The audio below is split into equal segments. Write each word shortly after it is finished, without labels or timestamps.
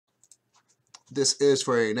This is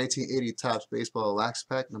for a 1980 Topps Baseball Lax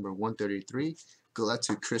Pack, number 133. Go out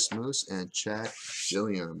to Chris Moose and Chad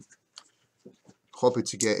Gilliam. Hoping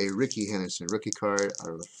to get a Ricky Henderson rookie card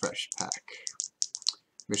out of a fresh pack.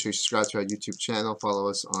 Make sure you subscribe to our YouTube channel. Follow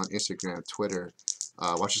us on Instagram, Twitter.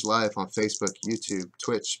 Watch us live on Facebook, YouTube,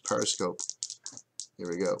 Twitch, Periscope. Here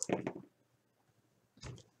we go.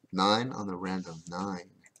 9 on the random. 9.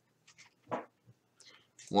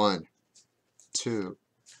 1, 2,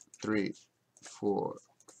 3, 4,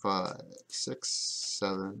 5, 6,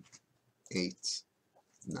 7, 8,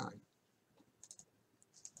 9.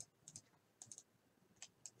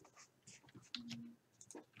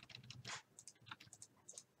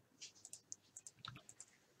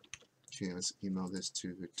 Okay, let's email this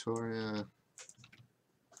to Victoria.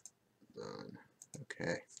 Done.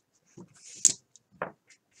 Okay.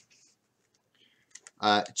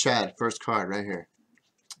 Chad, first card right here.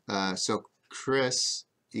 So Chris,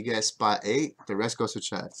 you get spot 8. The rest goes to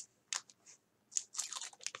Chad.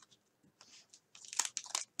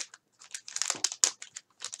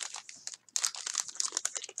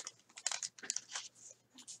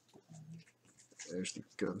 There's the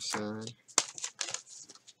go side.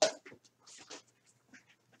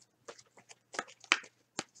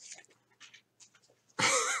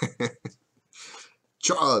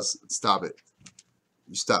 Charles, stop it.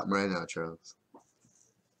 You stop right now, Charles.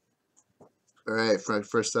 All right, Frank.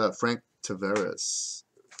 First up, Frank Taveras.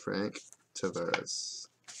 Frank Taveras.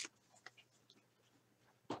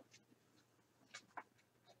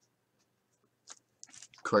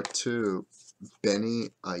 Card 2, Benny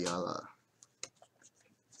Ayala.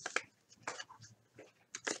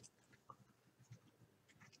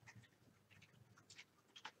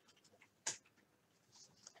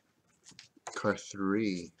 Card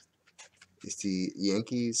 3 is the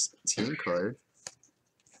Yankees team card.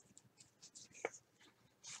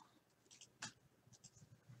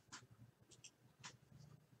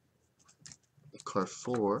 Card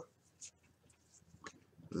 4,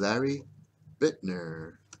 Larry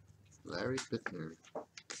Bittner. Larry Bittner.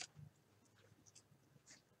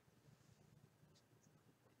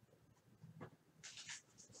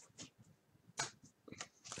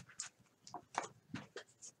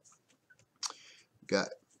 Got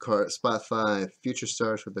card spot 5, Future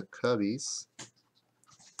Stars for the Cubbies.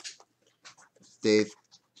 Dave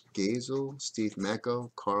Gazel, Steve Macko,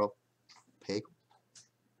 Carl Page.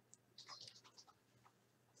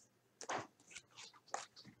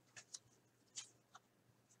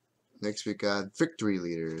 Next we got Victory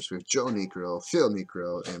Leaders with Joe Niekro, Phil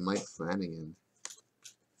Niekro, and Mike Flanagan.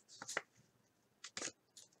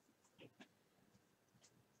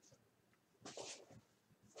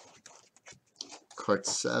 Card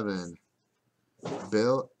 7,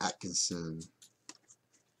 Bill Atkinson.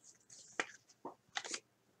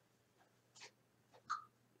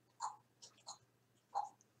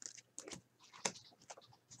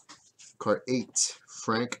 Card 8,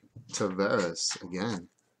 Frank Taveras again.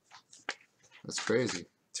 That's crazy.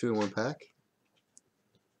 2 in 1 pack.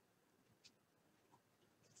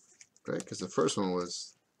 Right? Because the first one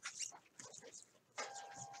was...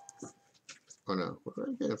 Oh no. What did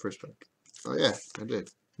I get in the first pack? Oh yeah, I did.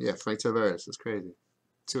 Yeah, Frank Taveras. That's crazy.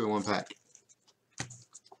 2 in 1 pack.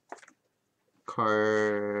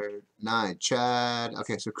 Card 9, Chad.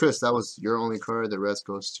 Okay, so Chris, that was your only card. The rest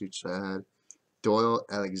goes to Chad. Doyle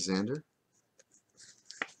Alexander.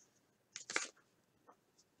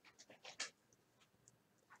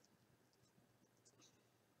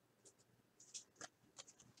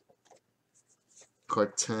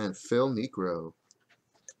 Card 10, Phil Niekro.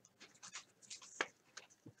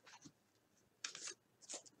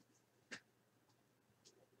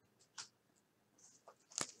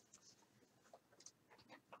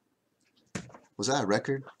 Was that a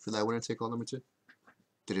record for that winner take all number 2?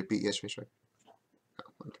 Did it beat yesterday's record?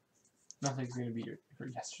 Oh, okay. Nothing's going to beat your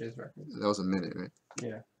yesterday's record. That was a minute, right?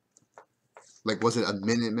 Yeah. Like, was it a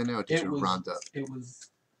minute, or did you round up? It was...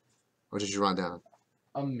 Or did you round down?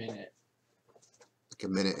 A minute. Like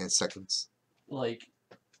a minute and seconds? Like,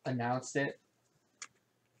 announced it.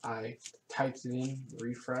 I typed it in,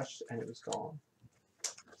 refreshed, and it was gone.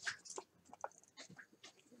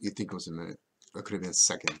 You think it was a minute? Or it could have been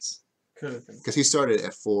seconds? Could have been. Because he started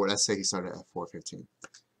at 4. Let's say he started at 4:15.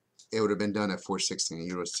 It would have been done at 4:16.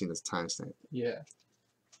 You would have seen this timestamp. Yeah.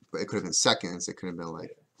 But it could have been seconds. It could have been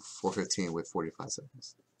like 4:15 with 45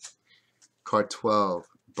 seconds. Card 12,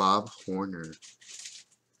 Bob Horner.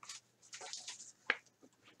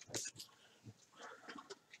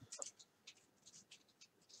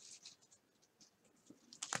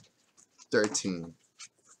 $13,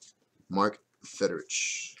 Mark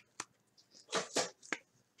Federich.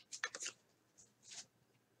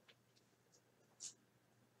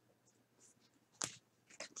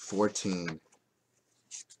 14.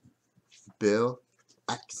 Bill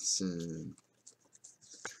Atkinson.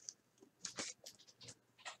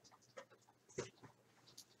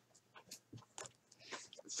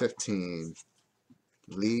 15.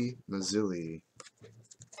 Lee Mazzilli.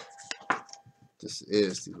 This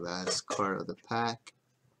is the last card of the pack.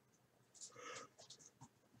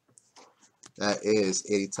 That is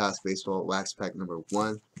 80 Topps Baseball Wax Pack number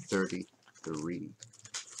 133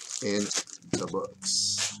 in the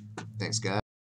books. Thanks, guys.